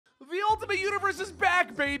Universe is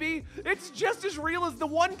back, baby! It's just as real as the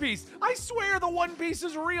One Piece. I swear the One Piece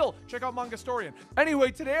is real. Check out Comicstorian. Anyway,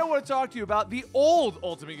 today I want to talk to you about the old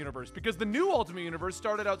Ultimate Universe, because the new Ultimate Universe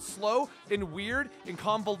started out slow and weird and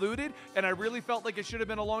convoluted, and I really felt like it should have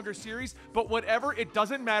been a longer series, but whatever, it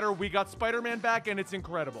doesn't matter. We got Spider-Man back, and it's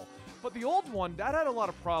incredible. But the old one, that had a lot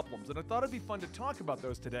of problems, and I thought it'd be fun to talk about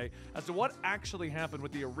those today as to what actually happened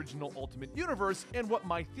with the original Ultimate Universe and what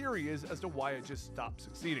my theory is as to why it just stopped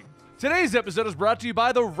succeeding. Today's episode is brought to you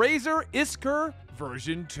by the Razor Isker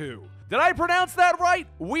version 2. Did I pronounce that right?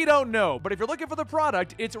 We don't know, but if you're looking for the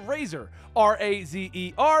product, it's Razor,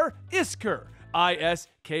 R-A-Z-E-R, Isker.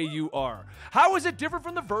 I-S-K-U-R. How is it different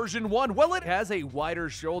from the version 1? Well, it has a wider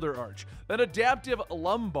shoulder arch, an adaptive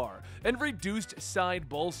lumbar, and reduced side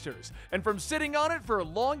bolsters. And from sitting on it for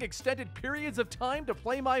long extended periods of time to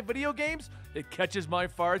play my video games, it catches my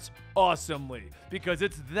farts awesomely, because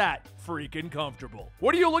it's that freaking comfortable.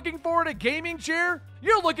 What are you looking for in a gaming chair?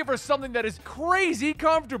 You're looking for something that is crazy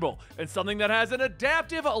comfortable, and something that has an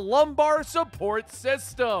adaptive lumbar support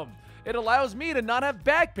system. It allows me to not have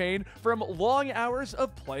back pain from long hours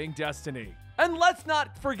of playing Destiny. And let's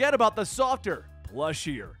not forget about the softer,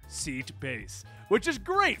 plushier seat base, which is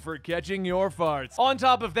great for catching your farts. On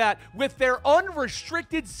top of that, with their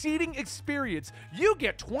unrestricted seating experience, you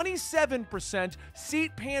get 27%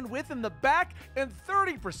 seat pan width in the back and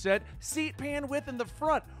 30% seat pan width in the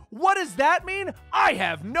front. What does that mean? I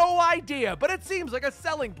have no idea, but it seems like a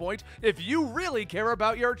selling point if you really care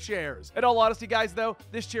about your chairs. In all honesty, guys, though,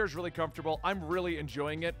 this chair is really comfortable. I'm really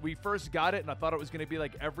enjoying it. We first got it, and I thought it was going to be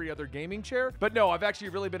like every other gaming chair, but no, I've actually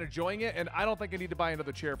really been enjoying it, and I don't think I need to buy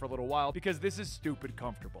another chair for a little while because this is stupid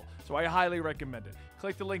comfortable. So I highly recommend it.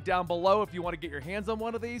 Click the link down below if you want to get your hands on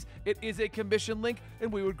one of these. It is a commission link,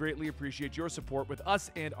 and we would greatly appreciate your support with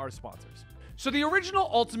us and our sponsors. So the original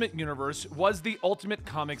Ultimate Universe was the Ultimate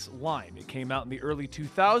Comics line. It came out in the early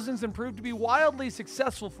 2000s and proved to be wildly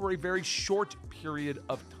successful for a very short period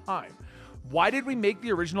of time. Why did we make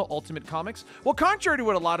the original Ultimate Comics? Well, contrary to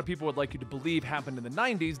what a lot of people would like you to believe happened in the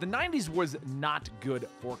 90s was not good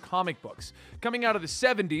for comic books. Coming out of the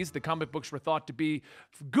 70s, the comic books were thought to be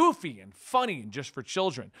goofy and funny and just for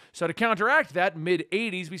children. So to counteract that,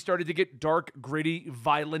 mid-80s, we started to get dark, gritty,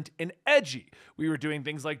 violent, and edgy. We were doing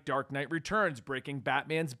things like Dark Knight Returns, breaking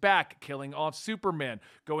Batman's back, killing off Superman,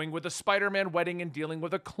 going with a Spider-Man wedding and dealing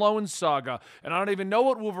with a clone saga. And I don't even know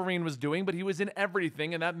what Wolverine was doing, but he was in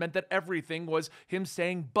everything, and that meant that everything was him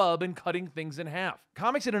saying bub and cutting things in half.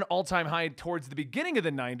 Comics hit an all-time high towards the beginning of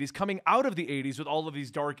the 90s, coming out of the 80s with all of these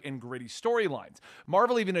dark and gritty storylines.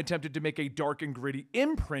 Marvel even attempted to make a dark and gritty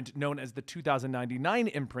imprint known as the 2099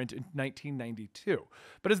 imprint in 1992.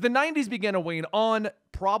 But as the 90s began to wane on,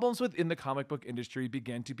 problems within the comic book industry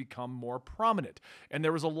began to become more prominent, and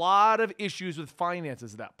there was a lot of issues with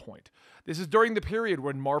finances at that point. This is during the period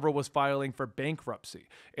when Marvel was filing for bankruptcy,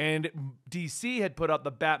 and DC had put out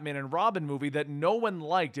the Batman and Robin movie that no one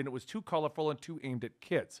liked, and it was too colorful and too aimed at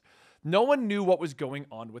kids. No one knew what was going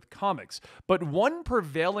on with comics, but one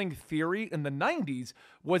prevailing theory in the 90s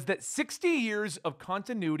was that 60 years of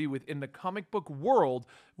continuity within the comic book world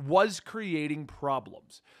was creating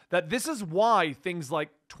problems. That this is why things like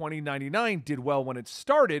 2099 did well when it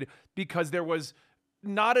started, because there was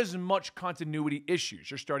not as much continuity issues.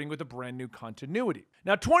 You're starting with a brand new continuity.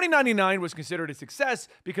 Now, 2099 was considered a success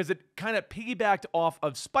because it kind of piggybacked off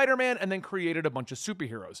of Spider-Man and then created a bunch of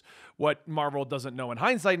superheroes. What Marvel doesn't know in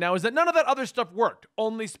hindsight now is that none of that other stuff worked.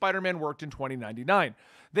 Only Spider-Man worked in 2099.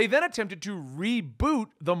 They then attempted to reboot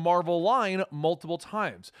the Marvel line multiple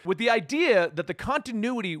times. With the idea that the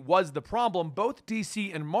continuity was the problem, both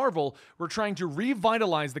DC and Marvel were trying to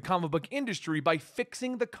revitalize the comic book industry by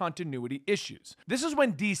fixing the continuity issues. This is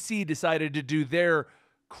when DC decided to do their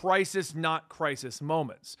crisis, not crisis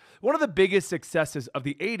moments. One of the biggest successes of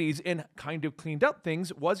the 80s and kind of cleaned up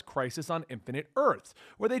things was Crisis on Infinite Earths,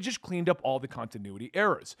 where they just cleaned up all the continuity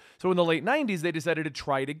errors. So in the late 90s, they decided to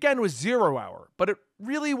try it again with Zero Hour, but it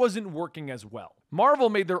really wasn't working as well. Marvel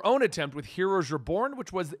made their own attempt with Heroes Reborn,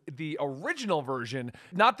 which was the original version,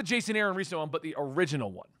 not the Jason Aaron recent one, but the original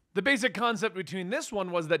one. The basic concept between this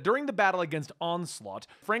one was that during the battle against Onslaught,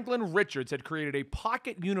 Franklin Richards had created a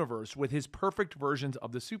pocket universe with his perfect versions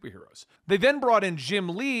of the superheroes. They then brought in Jim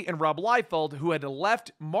Lee and Rob Liefeld, who had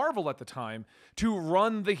left Marvel at the time, to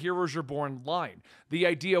run the Heroes Reborn line. The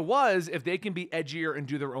idea was, if they can be edgier and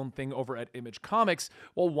do their own thing over at Image Comics,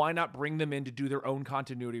 well, why not bring them in to do their own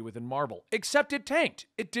continuity within Marvel? Except it tanked.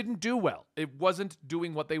 It didn't do well. It wasn't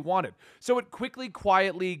doing what they wanted. So it quickly,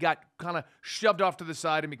 quietly got kind of shoved off to the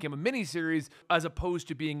side and became a miniseries as opposed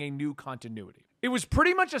to being a new continuity. It was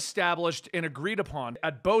pretty much established and agreed upon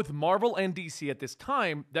at both Marvel and DC at this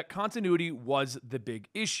time that continuity was the big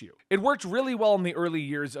issue. It worked really well in the early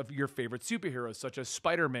years of your favorite superheroes, such as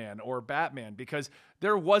Spider-Man or Batman, because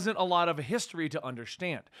there wasn't a lot of history to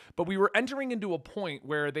understand. But we were entering into a point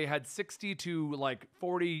where they had 60 to like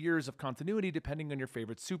 40 years of continuity depending on your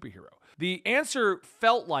favorite superhero. The answer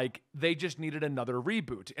felt like they just needed another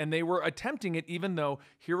reboot, and they were attempting it even though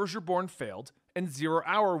Heroes Reborn failed, and Zero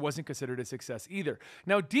Hour wasn't considered a success either.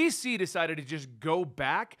 Now, DC decided to just go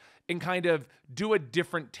back and kind of do a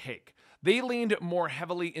different take. They leaned more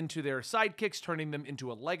heavily into their sidekicks, turning them into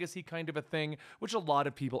a legacy kind of a thing, which a lot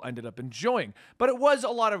of people ended up enjoying. But it was a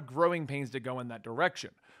lot of growing pains to go in that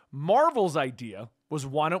direction. Marvel's idea was,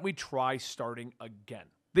 why don't we try starting again?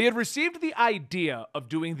 They had received the idea of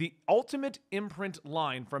doing the Ultimate Imprint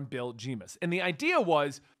line from Bill Jemas. And the idea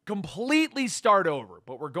was completely start over,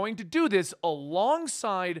 but we're going to do this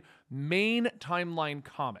alongside main timeline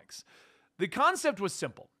comics. The concept was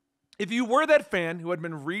simple. If you were that fan who had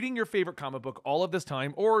been reading your favorite comic book all of this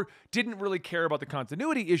time or didn't really care about the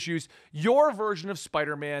continuity issues, your version of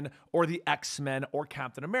Spider-Man or the X-Men or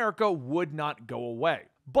Captain America would not go away.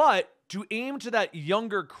 But to aim to that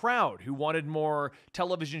younger crowd who wanted more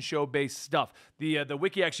television show-based stuff, the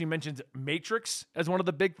wiki actually mentions Matrix as one of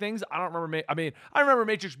the big things. I remember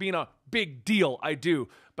Matrix being a big deal. I do,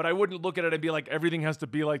 but I wouldn't look at it and be like, everything has to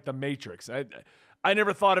be like the Matrix. I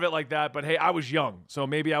never thought of it like that, but hey, I was young, so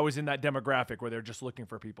maybe I was in that demographic where they're just looking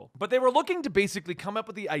for people. But they were looking to basically come up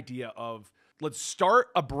with the idea of, let's start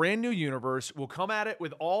a brand new universe, we'll come at it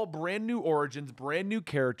with all brand new origins, brand new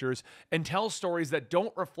characters, and tell stories that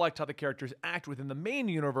don't reflect how the characters act within the main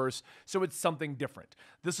universe, so it's something different.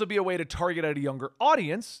 This will be a way to target at a younger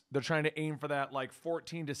audience. They're trying to aim for that like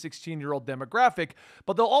 14 to 16-year-old demographic,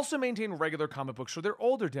 but they'll also maintain regular comic books for their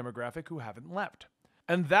older demographic who haven't left.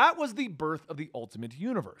 And that was the birth of the Ultimate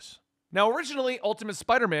Universe. Now, originally, Ultimate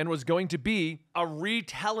Spider-Man was going to be a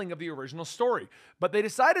retelling of the original story, but they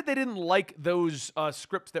decided they didn't like those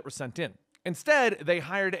scripts that were sent in. Instead, they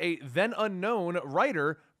hired a then-unknown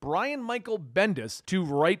writer, Brian Michael Bendis, to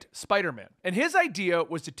write Spider-Man. And his idea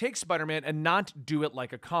was to take Spider-Man and not do it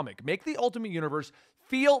like a comic. Make the Ultimate Universe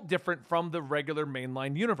feel different from the regular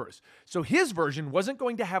mainline universe. So his version wasn't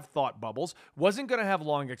going to have thought bubbles, wasn't going to have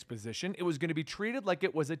long exposition. It was going to be treated like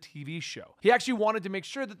it was a TV show. He actually wanted to make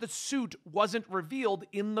sure that the suit wasn't revealed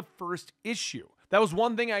in the first issue. That was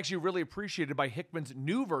one thing I actually really appreciated by Hickman's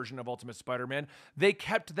new version of Ultimate Spider-Man. They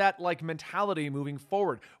kept that like mentality moving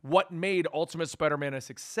forward. What made Ultimate Spider-Man a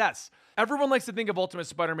success? Everyone likes to think of Ultimate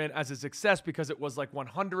Spider-Man as a success because it was like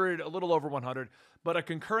 100, a little over 100, but a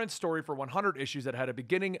concurrent story for 100 issues that had a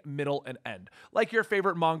beginning, middle, and end. Like your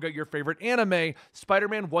favorite manga, your favorite anime,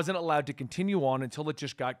 Spider-Man wasn't allowed to continue on until it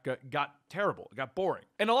just got terrible. It got boring.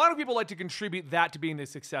 And a lot of people like to contribute that to being the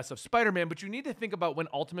success of Spider-Man, but you need to think about when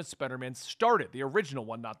Ultimate Spider-Man started, the original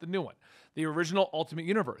one, not the new one, the original Ultimate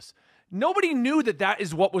Universe. Nobody knew that that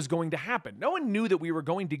is what was going to happen. No one knew that we were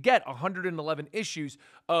going to get 111 issues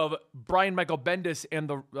of Brian Michael Bendis and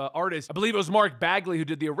the artist, I believe it was Mark Bagley who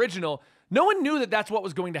did the original. No one knew that that's what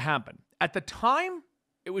was going to happen. At the time,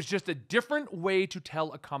 it was just a different way to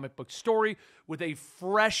tell a comic book story with a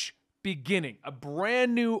fresh beginning, a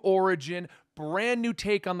brand new origin, brand new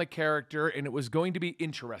take on the character, and it was going to be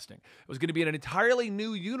interesting. It was going to be an entirely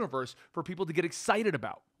new universe for people to get excited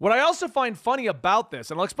about. What I also find funny about this,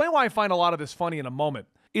 and I'll explain why I find a lot of this funny in a moment,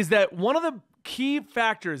 is that one of the key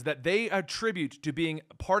factors that they attribute to being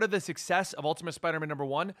part of the success of Ultimate Spider-Man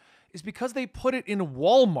 #1 is because they put it in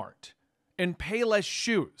Walmart and Payless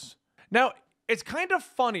shoes. Now, it's kind of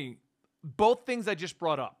funny, both things I just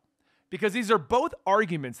brought up, because these are both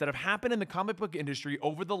arguments that have happened in the comic book industry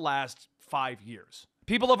over the last 5 years.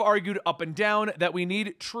 People have argued up and down that we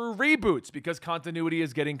need true reboots because continuity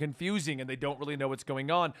is getting confusing and they don't really know what's going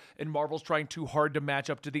on, and Marvel's trying too hard to match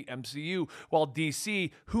up to the MCU, while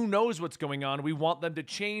DC, who knows what's going on? We want them to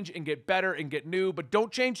change and get better and get new, but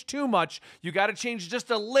don't change too much. You got to change just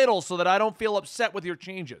a little so that I don't feel upset with your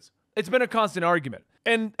changes. It's been a constant argument.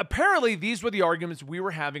 And apparently these were the arguments we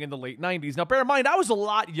were having in the late 90s. Now, bear in mind, I was a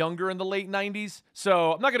lot younger in the late 90s,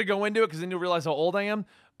 so I'm not going to go into it because then you'll realize how old I am,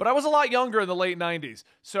 but I was a lot younger in the late 90s.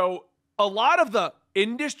 So a lot of the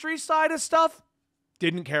industry side of stuff,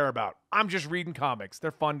 didn't care about. I'm just reading comics. They're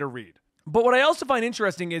fun to read. But what I also find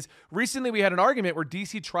interesting is recently we had an argument where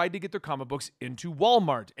DC tried to get their comic books into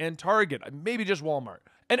Walmart and Target, maybe just Walmart.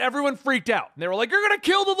 And everyone freaked out. And they were like, you're going to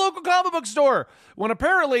kill the local comic book store. When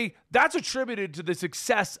apparently that's attributed to the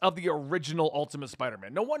success of the original Ultimate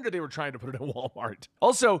Spider-Man. No wonder they were trying to put it in Walmart.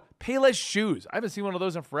 Also, Payless shoes. I haven't seen one of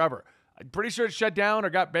those in forever. I'm pretty sure it's shut down or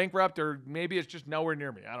got bankrupt, or maybe it's just nowhere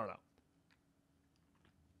near me. I don't know.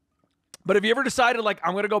 But have you ever decided, like,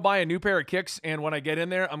 I'm going to go buy a new pair of kicks, and when I get in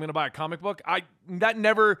there, I'm going to buy a comic book? That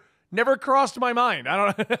never crossed my mind.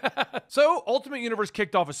 I don't know. So Ultimate Universe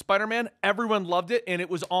kicked off with Spider-Man. Everyone loved it, and it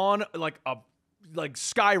was on like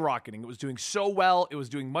skyrocketing. It was doing so well. It was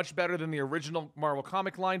doing much better than the original Marvel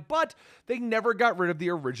comic line, but they never got rid of the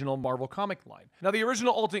original Marvel comic line. Now, the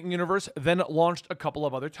original Ultimate Universe then launched a couple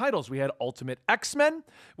of other titles. We had Ultimate X-Men,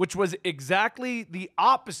 which was exactly the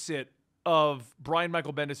opposite of Brian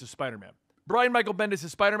Michael Bendis' Spider-Man. Brian Michael Bendis'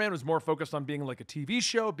 Spider-Man was more focused on being like a TV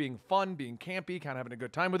show, being fun, being campy, kind of having a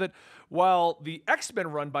good time with it, while the X-Men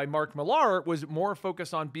run by Mark Millar was more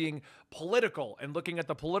focused on being political and looking at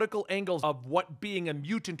the political angles of what being a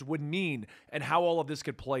mutant would mean and how all of this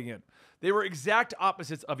could play in. They were exact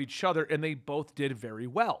opposites of each other, and they both did very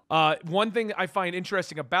well. One thing I find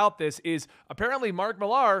interesting about this is apparently Mark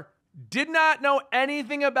Millar did not know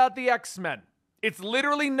anything about the X-Men. It's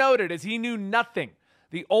literally noted as he knew nothing.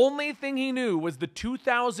 The only thing he knew was the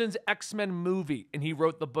 2000s X-Men movie, and he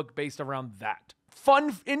wrote the book based around that.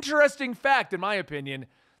 Fun, interesting fact, in my opinion,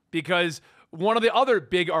 because one of the other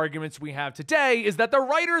big arguments we have today is that the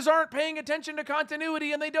writers aren't paying attention to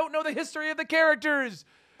continuity and they don't know the history of the characters.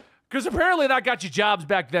 Because apparently that got you jobs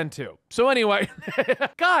back then, too. So anyway,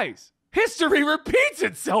 guys, history repeats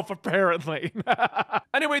itself, apparently.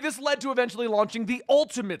 Anyway, this led to eventually launching the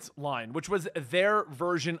Ultimates line, which was their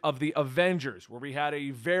version of the Avengers, where we had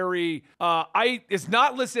a very... it's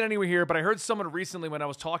not listed anywhere here, but I heard someone recently when I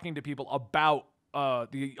was talking to people about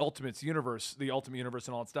the Ultimates universe, the Ultimate Universe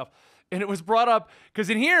and all that stuff, and it was brought up, because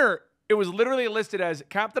in here, it was literally listed as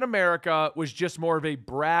Captain America was just more of a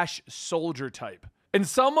brash soldier type. And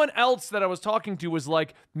someone else that I was talking to was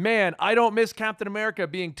like, man, I don't miss Captain America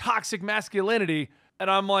being toxic masculinity. And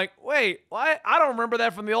I'm like, wait, what? I don't remember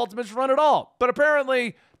that from the Ultimates run at all. But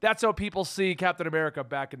apparently, that's how people see Captain America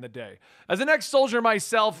back in the day. As an ex-soldier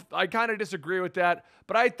myself, I kind of disagree with that.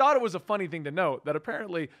 But I thought it was a funny thing to note that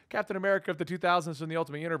apparently Captain America of the 2000s from the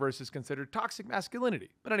Ultimate Universe is considered toxic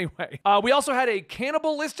masculinity. But anyway, we also had a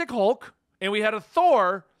cannibalistic Hulk, and we had a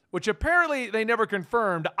Thor, which apparently they never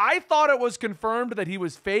confirmed. I thought it was confirmed that he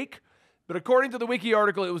was fake, but according to the wiki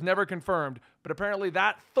article, it was never confirmed. But apparently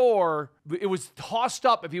that Thor, it was tossed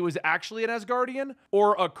up if he was actually an Asgardian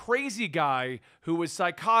or a crazy guy who was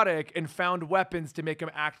psychotic and found weapons to make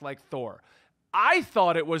him act like Thor. I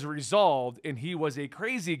thought it was resolved and he was a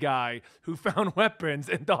crazy guy who found weapons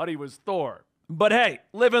and thought he was Thor. But hey,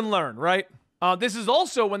 live and learn, right? This is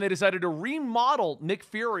also when they decided to remodel Nick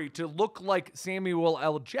Fury to look like Samuel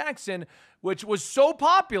L. Jackson, which was so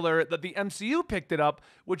popular that the MCU picked it up,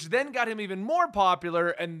 which then got him even more popular,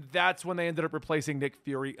 and that's when they ended up replacing Nick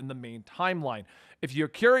Fury in the main timeline. If you're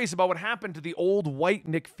curious about what happened to the old white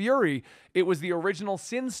Nick Fury, it was the original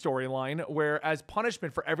Sin storyline, where as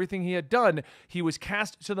punishment for everything he had done, he was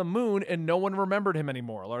cast to the moon and no one remembered him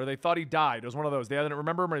anymore, or they thought he died. It was one of those. They didn't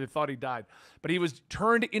remember him or they thought he died. But he was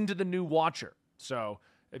turned into the new Watcher. So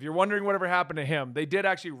if you're wondering whatever happened to him, they did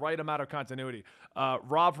actually write him out of continuity.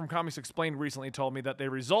 Rob from Comics Explained recently told me that they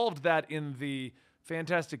resolved that in the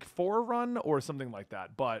Fantastic Four run or something like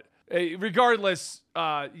that. But regardless,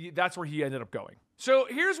 that's where he ended up going. So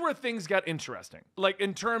here's where things got interesting. Like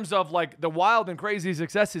in terms of like the wild and crazy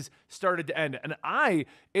successes started to end. And I,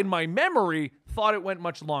 in my memory, thought it went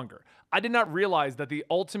much longer. I did not realize that the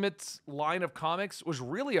Ultimates line of comics was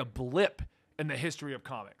really a blip in the history of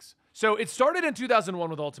comics. So it started in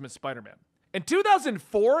 2001 with Ultimate Spider-Man. In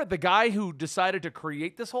 2004, the guy who decided to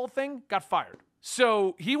create this whole thing got fired.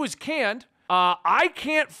 So he was canned. I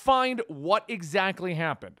can't find what exactly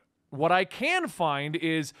happened. What I can find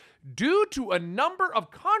is due to a number of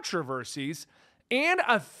controversies and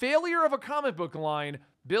a failure of a comic book line,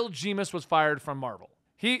 Bill Jemas was fired from Marvel.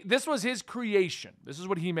 This was his creation. This is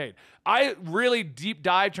what he made. I really deep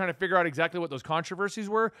dive trying to figure out exactly what those controversies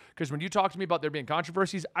were, because when you talk to me about there being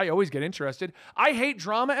controversies, I always get interested. I hate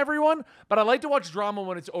drama, everyone, but I like to watch drama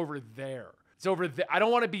when it's over there. It's over there. I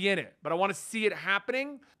don't want to be in it, but I want to see it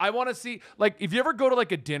happening. I want to see, like, if you ever go to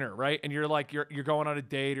like a dinner, right? And you're like, you're going on a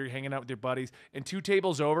date or you're hanging out with your buddies, and 2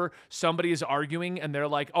 tables over, somebody is arguing and they're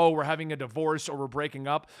like, oh, we're having a divorce or we're breaking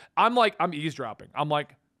up. I'm eavesdropping. I'm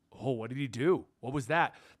like, oh, what did he do? What was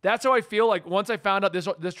that? That's how I feel like once I found out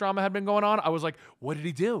this drama had been going on, I was like, what did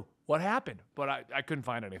he do? What happened? But I couldn't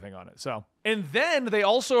find anything on it. So, and then they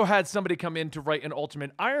also had somebody come in to write an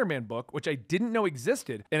Ultimate Iron Man book, which I didn't know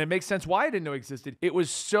existed. And it makes sense why I didn't know existed. It was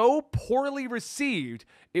so poorly received,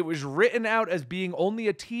 it was written out as being only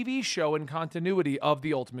a TV show in continuity of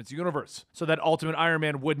the Ultimates universe, so that Ultimate Iron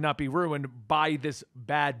Man would not be ruined by this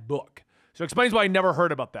bad book. So it explains why I never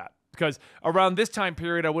heard about that. Because around this time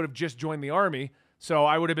period, I would have just joined the army. So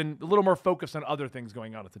I would have been a little more focused on other things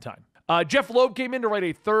going on at the time. Jeff Loeb came in to write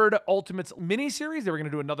a third Ultimates miniseries. They were going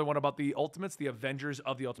to do another one about the Ultimates, the Avengers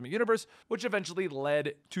of the Ultimate Universe, which eventually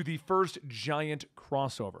led to the first giant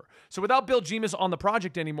crossover. So without Bill Jemas on the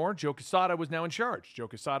project anymore, Joe Quesada was now in charge. Joe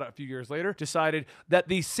Quesada, a few years later, decided that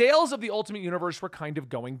the sales of the Ultimate Universe were kind of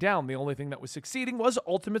going down. The only thing that was succeeding was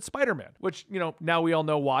Ultimate Spider-Man, which, now we all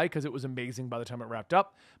know why, because it was amazing by the time it wrapped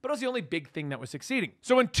up, but it was the only big thing that was succeeding.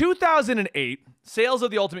 So in 2008, sales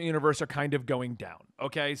of the Ultimate Universe are kind of going down,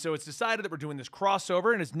 okay? So it's decided that we're doing this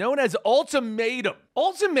crossover, and it's known as Ultimatum.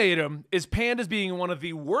 Ultimatum is panned as being one of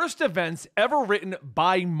the worst events ever written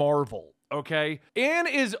by Marvel, okay? And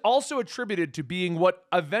is also attributed to being what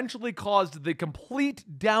eventually caused the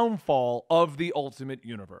complete downfall of the Ultimate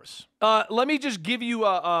Universe. Let me just give you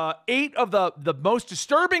 8 of the most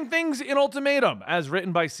disturbing things in Ultimatum, as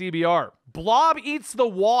written by CBR. Blob eats the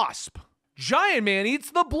Wasp. Giant Man eats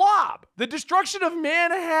the Blob. The destruction of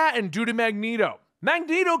Manhattan due to Magneto.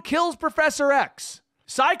 Magneto kills Professor X.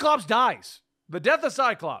 Cyclops dies. The death of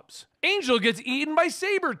Cyclops. Angel gets eaten by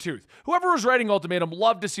Sabretooth. Whoever was writing Ultimatum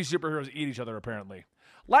loved to see superheroes eat each other, apparently.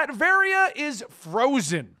 Latveria is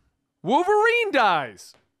frozen. Wolverine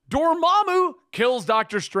dies. Dormammu kills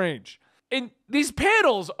Doctor Strange. And these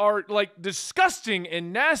panels are like disgusting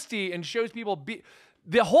and nasty and shows people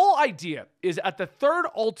the whole idea is at the third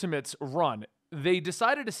Ultimates run, they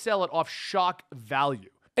decided to sell it off shock value.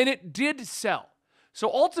 And it did sell. So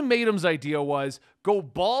Ultimatum's idea was go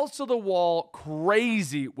balls to the wall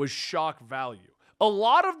crazy with shock value. A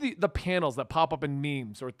lot of the panels that pop up in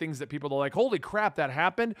memes or things that people are like, holy crap, that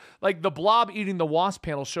happened. Like the Blob eating the Wasp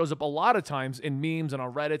panel shows up a lot of times in memes and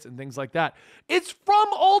on Reddits and things like that. It's from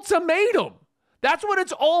Ultimatum. That's what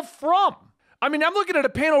it's all from. I mean, I'm looking at a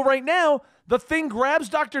panel right now. The Thing grabs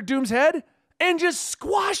Dr. Doom's head and just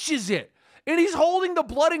squashes it. And he's holding the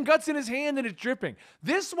blood and guts in his hand and it's dripping.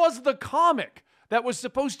 This was the comic that was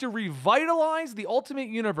supposed to revitalize the Ultimate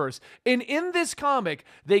Universe. And in this comic,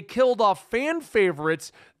 they killed off fan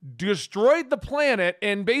favorites, destroyed the planet,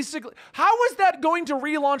 and basically, how is that going to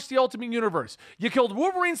relaunch the Ultimate Universe? You killed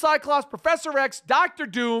Wolverine, Cyclops, Professor X, Doctor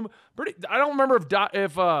Doom. I don't remember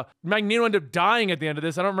if Magneto ended up dying at the end of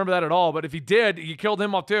this. I don't remember that at all. But if he did, you killed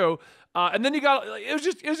him off too. And then you got, it was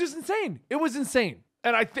just insane. It was insane.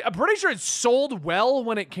 And I'm pretty sure it sold well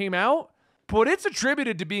when it came out. But it's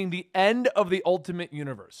attributed to being the end of the Ultimate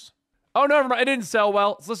Universe. Oh, no, never mind. It didn't sell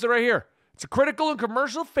well. It's listed right here. It's a critical and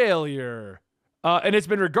commercial failure. And it's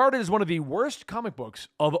been regarded as one of the worst comic books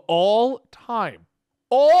of all time.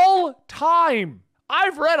 All time.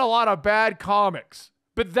 I've read a lot of bad comics,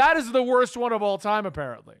 but that is the worst one of all time,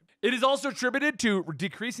 apparently. It is also attributed to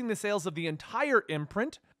decreasing the sales of the entire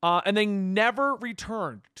imprint, and they never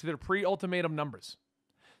returned to their pre-Ultimatum numbers.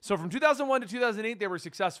 So from 2001 to 2008, they were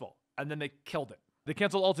successful. And then they killed it. They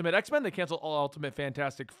canceled Ultimate X-Men. They canceled Ultimate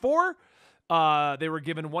Fantastic Four. They were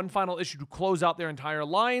given one final issue to close out their entire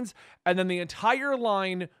lines. And then the entire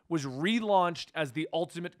line was relaunched as the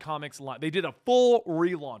Ultimate Comics line. They did a full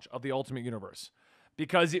relaunch of the Ultimate Universe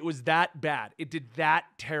because it was that bad. It did that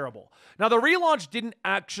terrible. Now, the relaunch didn't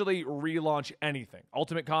actually relaunch anything.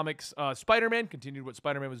 Ultimate Comics Spider-Man continued what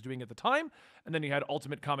Spider-Man was doing at the time. And then you had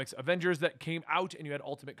Ultimate Comics Avengers that came out, and you had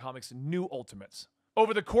Ultimate Comics New Ultimates.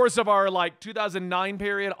 Over the course of our 2009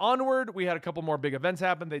 period onward, we had a couple more big events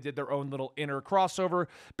happen. They did their own little inner crossover.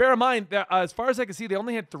 Bear in mind that as far as I can see, they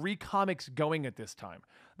only had 3 comics going at this time.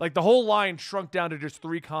 Like the whole line shrunk down to just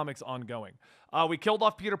 3 comics ongoing. We killed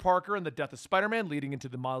off Peter Parker and the death of Spider-Man, leading into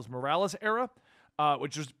the Miles Morales era,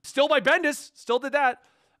 which was still by Bendis, still did that.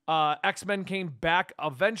 X-Men came back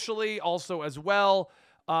eventually also as well.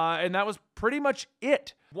 And that was pretty much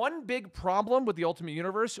it. One big problem with the Ultimate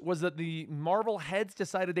Universe was that the Marvel heads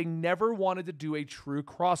decided they never wanted to do a true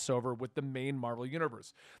crossover with the main Marvel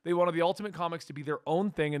Universe. They wanted the Ultimate Comics to be their own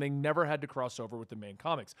thing, and they never had to cross over with the main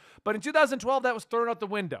comics. But in 2012, that was thrown out the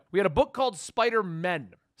window. We had a book called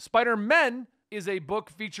Spider-Men. Spider-Men is a book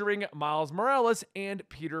featuring Miles Morales and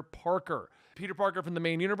Peter Parker. Peter Parker from the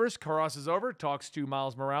main universe crosses over, talks to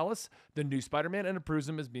Miles Morales, the new Spider-Man, and approves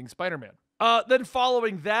him as being Spider-Man. Then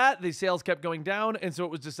following that, the sales kept going down, and so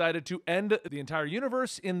it was decided to end the entire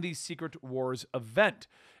universe in the Secret Wars event,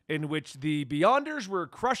 in which the Beyonders were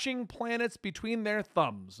crushing planets between their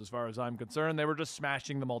thumbs. As far as I'm concerned, they were just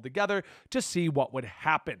smashing them all together to see what would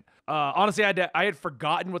happen. Honestly, I had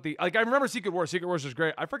forgotten what I remember Secret Wars. Secret Wars was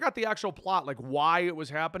great. I forgot the actual plot, like why it was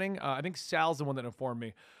happening. I think Sal's the one that informed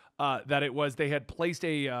me. That it was they had placed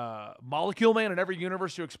a Molecule Man in every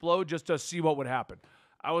universe to explode just to see what would happen.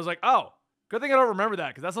 I was like, oh, Good thing I don't remember that,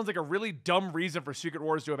 because that sounds like a really dumb reason for Secret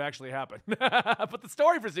Wars to have actually happened. But the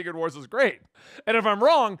story for Secret Wars was great. And if I'm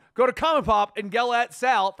wrong, go to Comic Pop and yell at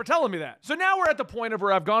Sal for telling me that. So now we're at the point of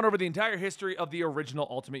where I've gone over the entire history of the original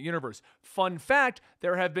Ultimate Universe. Fun fact,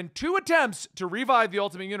 there have been 2 attempts to revive the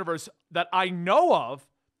Ultimate Universe that I know of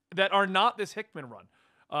that are not this Hickman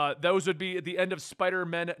run. Those would be at the end of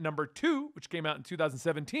Spider-Man #2, which came out in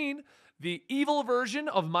 2017. The evil version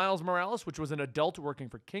of Miles Morales, which was an adult working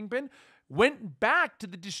for Kingpin, went back to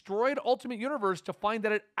the destroyed Ultimate Universe to find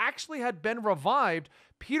that it actually had been revived.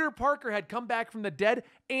 Peter Parker had come back from the dead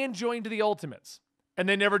and joined the Ultimates. And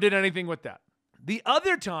they never did anything with that. The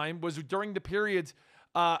other time was during the periods,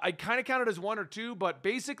 I kind of counted as 1 or 2, but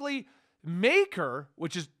basically Maker,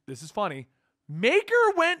 this is funny,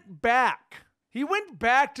 Maker went back. He went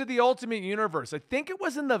back to the Ultimate Universe. I think it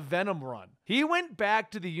was in the Venom run. He went back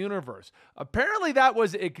to the universe. Apparently that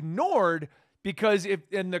was ignored because if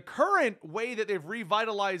in the current way that they've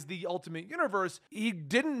revitalized the Ultimate Universe, he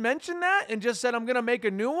didn't mention that and just said, I'm going to make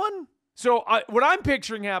a new one. So what I'm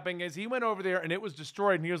picturing happening is he went over there and it was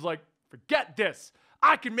destroyed and he was like, forget this.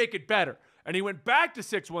 I can make it better. And he went back to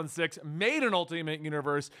 616, made an Ultimate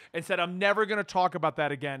Universe, and said, I'm never going to talk about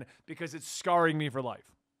that again because it's scarring me for life.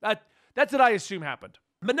 That's what I assume happened.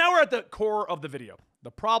 But now we're at the core of the video.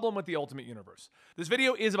 The problem with the Ultimate Universe. This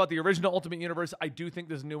video is about the original Ultimate Universe. I do think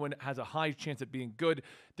this new one has a high chance at being good.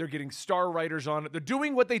 They're getting star writers on it. They're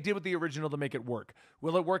doing what they did with the original to make it work.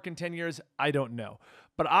 Will it work in 10 years? I don't know.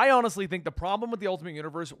 But I honestly think the problem with the Ultimate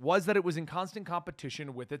Universe was that it was in constant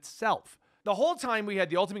competition with itself. The whole time we had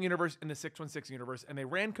the Ultimate Universe and the 616 universe, and they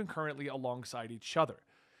ran concurrently alongside each other,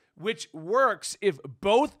 which works if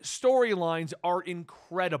both storylines are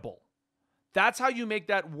incredible. That's how you make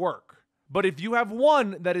that work. But if you have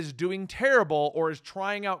one that is doing terrible or is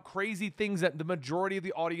trying out crazy things that the majority of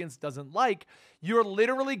the audience doesn't like, you're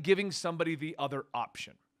literally giving somebody the other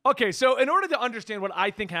option. Okay, so in order to understand what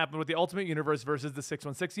I think happened with the Ultimate Universe versus the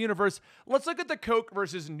 616 universe, let's look at the Coke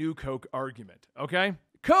versus New Coke argument, okay?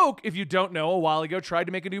 Coke, if you don't know, a while ago tried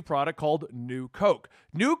to make a new product called New Coke.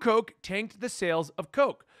 New Coke tanked the sales of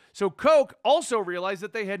Coke. So Coke also realized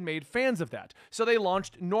that they had made fans of that. So they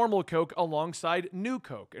launched normal Coke alongside New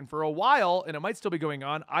Coke. And for a while, and it might still be going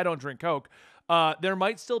on, I don't drink Coke, there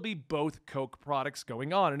might still be both Coke products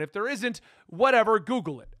going on. And if there isn't, whatever,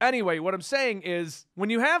 Google it. Anyway, what I'm saying is when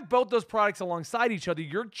you have both those products alongside each other,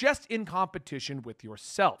 you're just in competition with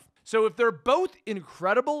yourself. So if they're both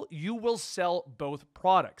incredible, you will sell both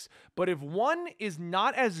products. But if one is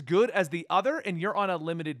not as good as the other and you're on a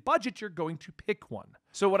limited budget, you're going to pick one.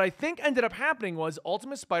 So what I think ended up happening was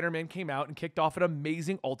Ultimate Spider-Man came out and kicked off an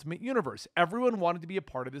amazing Ultimate Universe. Everyone wanted to be a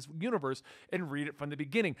part of this universe and read it from the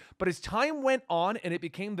beginning. But as time went on and it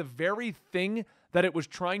became the very thing that it was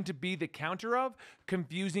trying to be the counter of,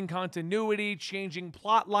 confusing continuity, changing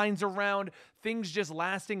plot lines around, things just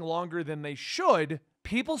lasting longer than they should,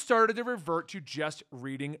 people started to revert to just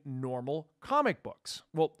reading normal comic books.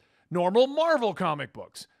 Well, normal Marvel comic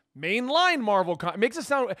books. Mainline Marvel comic. Makes it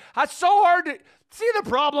sound... That's so hard to... See the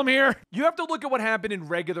problem here? You have to look at what happened in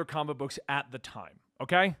regular comic books at the time,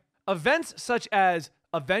 okay? Events such as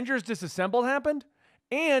Avengers Disassembled happened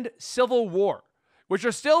and Civil War, which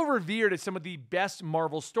are still revered as some of the best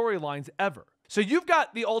Marvel storylines ever. So you've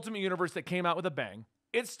got the Ultimate Universe that came out with a bang.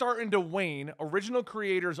 It's starting to wane, original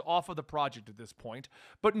creators off of the project at this point,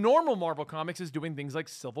 but normal Marvel Comics is doing things like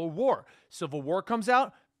Civil War. Civil War comes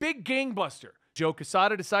out, big gangbuster. Joe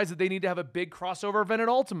Quesada decides that they need to have a big crossover event in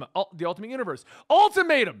the Ultimate Universe.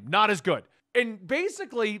 Ultimatum, not as good. And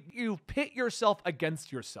basically, you pit yourself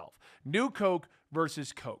against yourself. New Coke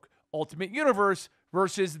versus Coke. Ultimate Universe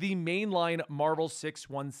versus the mainline Marvel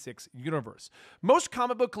 616 universe. Most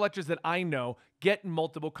comic book collectors that I know get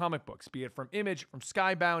multiple comic books, be it from Image, from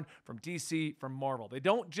Skybound, from DC, from Marvel. They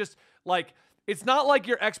don't just like... It's not like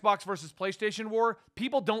your Xbox versus PlayStation war.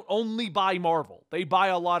 People don't only buy Marvel. They buy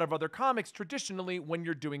a lot of other comics traditionally when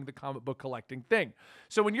you're doing the comic book collecting thing.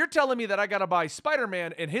 So when you're telling me that I got to buy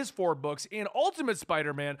Spider-Man and his 4 books and Ultimate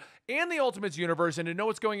Spider-Man and the Ultimates universe and to know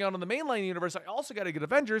what's going on in the mainline universe, I also got to get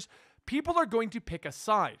Avengers, people are going to pick a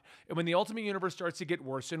side. And when the Ultimate Universe starts to get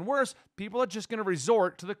worse and worse, people are just going to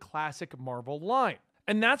resort to the classic Marvel line.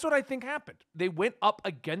 And that's what I think happened. They went up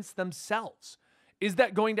against themselves. Is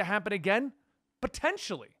that going to happen again?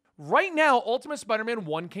 Potentially. Right now, Ultimate Spider-Man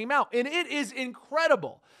 1 came out, and it is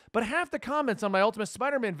incredible. But half the comments on my Ultimate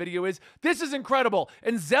Spider-Man video is, this is incredible,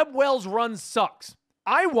 and Zeb Wells' run sucks.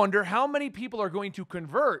 I wonder how many people are going to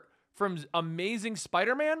convert from Amazing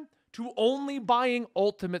Spider-Man to only buying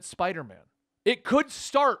Ultimate Spider-Man. It could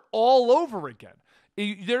start all over again.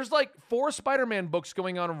 There's like 4 Spider-Man books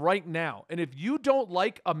going on right now. And if you don't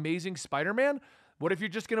like Amazing Spider-Man, what if you're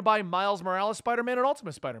just going to buy Miles Morales Spider-Man and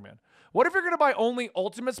Ultimate Spider-Man? What if you're going to buy only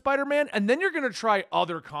Ultimate Spider-Man and then you're going to try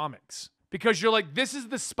other comics? Because you're like, this is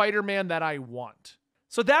the Spider-Man that I want.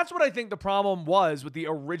 So that's what I think the problem was with the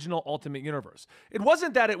original Ultimate Universe. It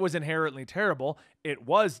wasn't that it was inherently terrible. It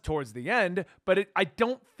was towards the end, but I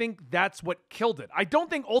don't think that's what killed it. I don't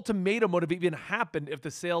think Ultimatum would have even happened if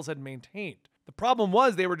the sales had maintained. The problem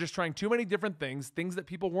was they were just trying too many different things that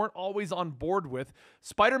people weren't always on board with.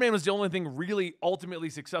 Spider-Man was the only thing really ultimately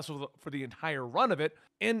successful for the entire run of it,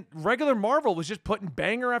 and regular Marvel was just putting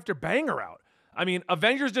banger after banger out. I mean,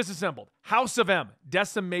 Avengers Disassembled, House of M,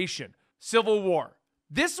 Decimation, Civil War.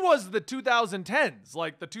 This was the 2010s,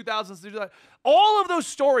 like the 2000s. All of those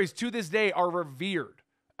stories to this day are revered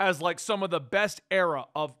as like some of the best era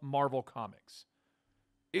of Marvel Comics.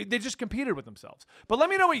 They just competed with themselves. But let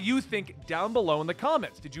me know what you think down below in the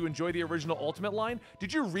comments. Did you enjoy the original Ultimate line?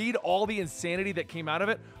 Did you read all the insanity that came out of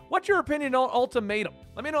it? What's your opinion on Ultimatum?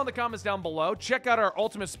 Let me know in the comments down below. Check out our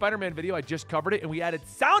Ultimate Spider-Man video. I just covered it, and we added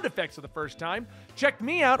sound effects for the first time. Check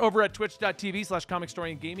me out over at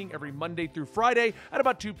twitch.tv/ComicstorianGaming every Monday through Friday at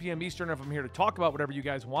about 2 p.m. Eastern if I'm here to talk about whatever you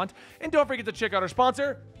guys want. And don't forget to check out our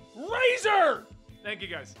sponsor, Razer! Thank you,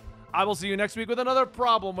 guys. I will see you next week with another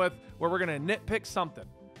problem where we're going to nitpick something.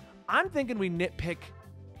 I'm thinking we nitpick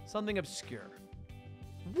something obscure.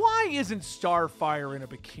 Why isn't Starfire in a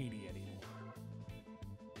bikini anymore?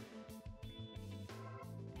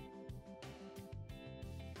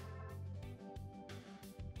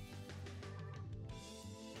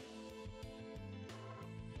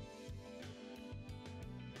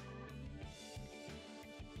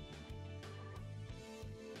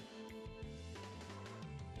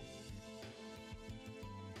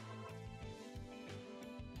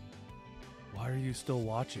 Why are you still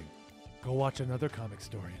watching? Go watch another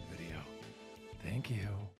Comicstorian video. Thank you.